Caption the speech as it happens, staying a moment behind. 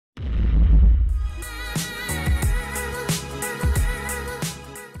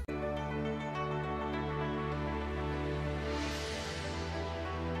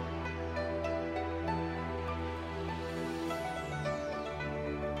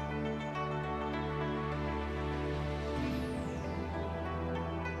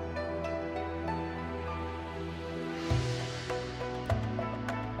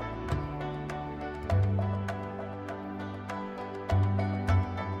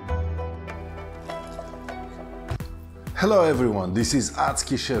Hello everyone, this is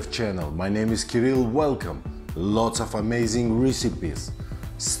Adski Chef channel. My name is Kirill, welcome. Lots of amazing recipes,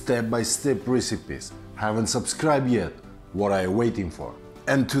 step-by-step recipes. Haven't subscribed yet? What are you waiting for?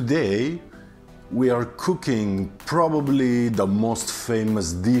 And today we are cooking probably the most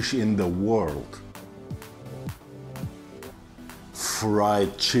famous dish in the world.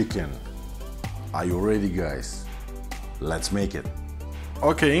 Fried chicken. Are you ready, guys? Let's make it.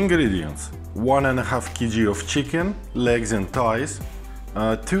 Okay, ingredients. 1.5 kg of chicken, legs and thighs,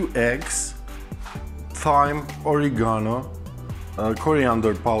 2 eggs, thyme, oregano,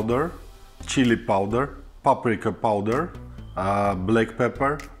 coriander powder, chili powder, paprika powder, black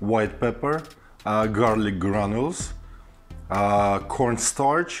pepper, white pepper, garlic granules,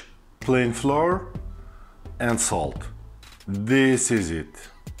 cornstarch, plain flour, and salt. This is it.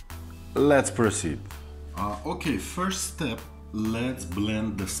 Let's proceed. Okay, first step, let's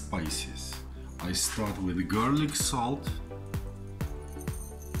blend the spices. I start with garlic salt,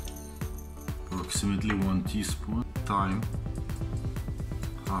 approximately 1 teaspoon, thyme,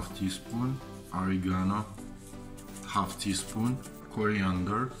 half teaspoon, oregano, half teaspoon,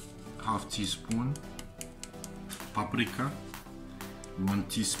 coriander, half teaspoon, paprika, 1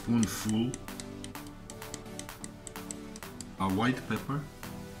 teaspoonful, a white pepper,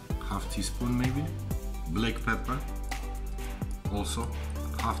 half teaspoon maybe, black pepper, also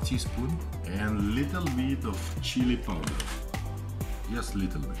half teaspoon, and little bit of chili powder, just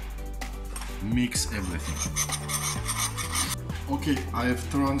little bit. Mix everything. Okay, I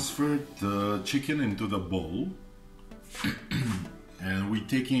have transferred the chicken into the bowl and we're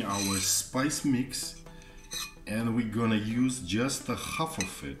taking our spice mix and we're gonna use just a half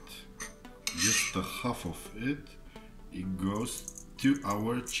of it. Just a half of it. It goes to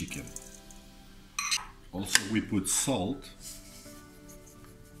our chicken. Also we put salt.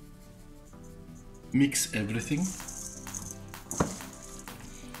 Mix everything.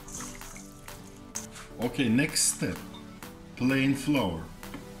 Okay, next step, plain flour.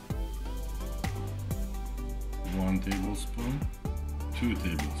 1 tablespoon, 2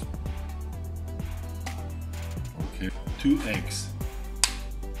 tablespoons. Okay, 2 eggs.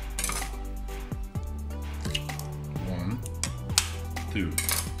 1, 2.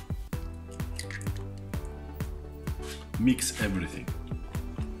 Mix everything.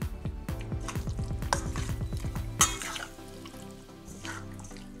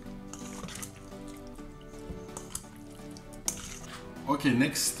 Okay,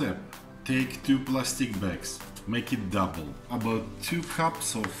 next step, take 2 plastic bags, make it double, about 2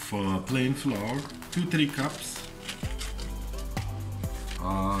 cups of plain flour, 2-3 cups,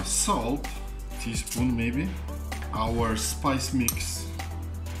 salt, teaspoon maybe, our spice mix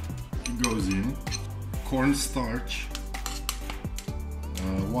goes in, cornstarch,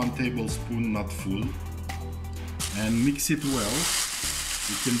 1 tablespoon, not full, and mix it well.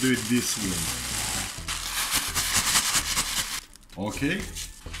 You can do it this way.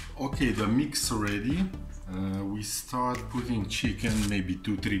 Okay, the mix ready. We start putting chicken, maybe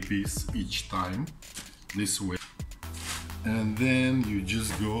 2-3 pieces each time, this way. And then you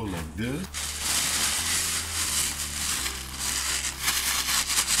just go like this.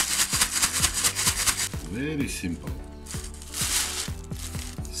 Very simple.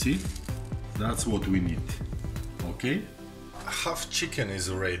 See? That's what we need. Okay? Half chicken is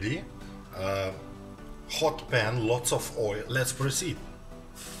ready. Hot pan, lots of oil. Let's proceed.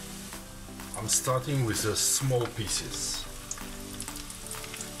 I'm starting with the small pieces.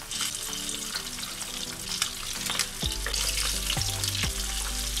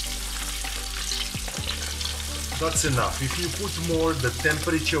 That's enough. If you put more, the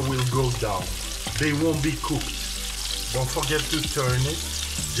temperature will go down. They won't be cooked. Don't forget to turn it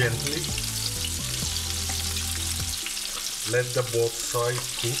gently. Let the both sides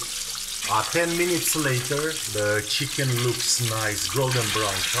cook. 10 minutes later, the chicken looks nice, golden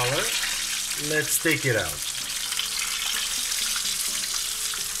brown color. Let's take it out.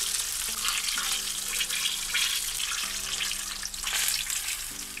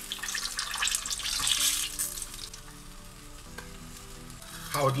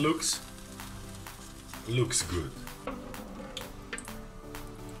 How it looks? Looks good.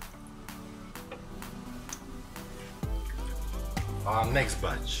 Next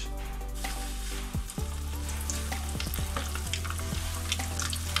batch.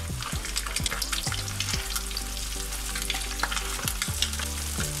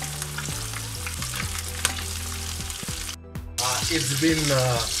 It's been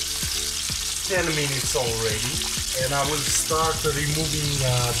 10 minutes already, and I will start removing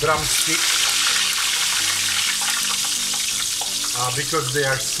drumsticks because they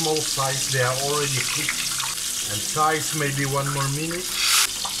are small size, they are already cooked. and thighs maybe 1 more minute.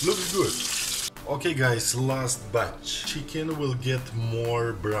 Looks good. Okay guys, last batch. Chicken will get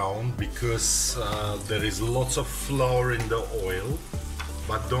more brown because there is lots of flour in the oil,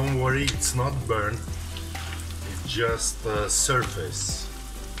 but don't worry, it's not burnt, it's just surface.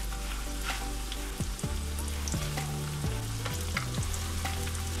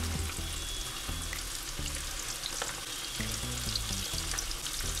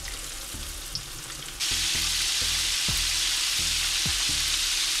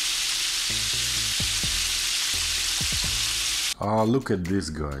 Ah, look at this,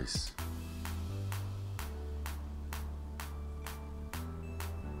 guys.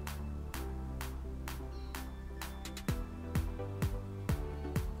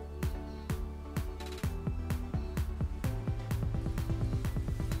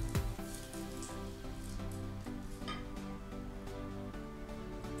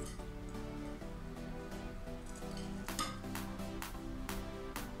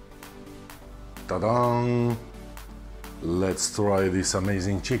 Ta-da! Let's try this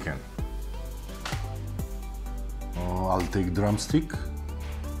amazing chicken. I'll take drumstick.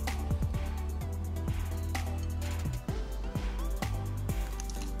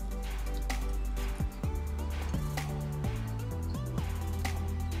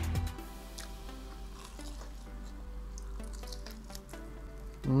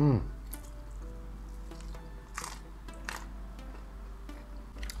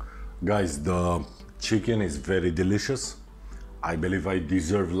 Guys, the chicken is very delicious. I believe I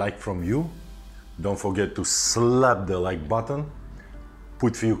deserve like from you. Don't forget to slap the like button,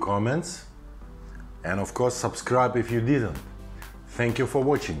 put few comments, and of course subscribe if you didn't. Thank you for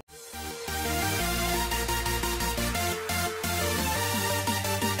watching.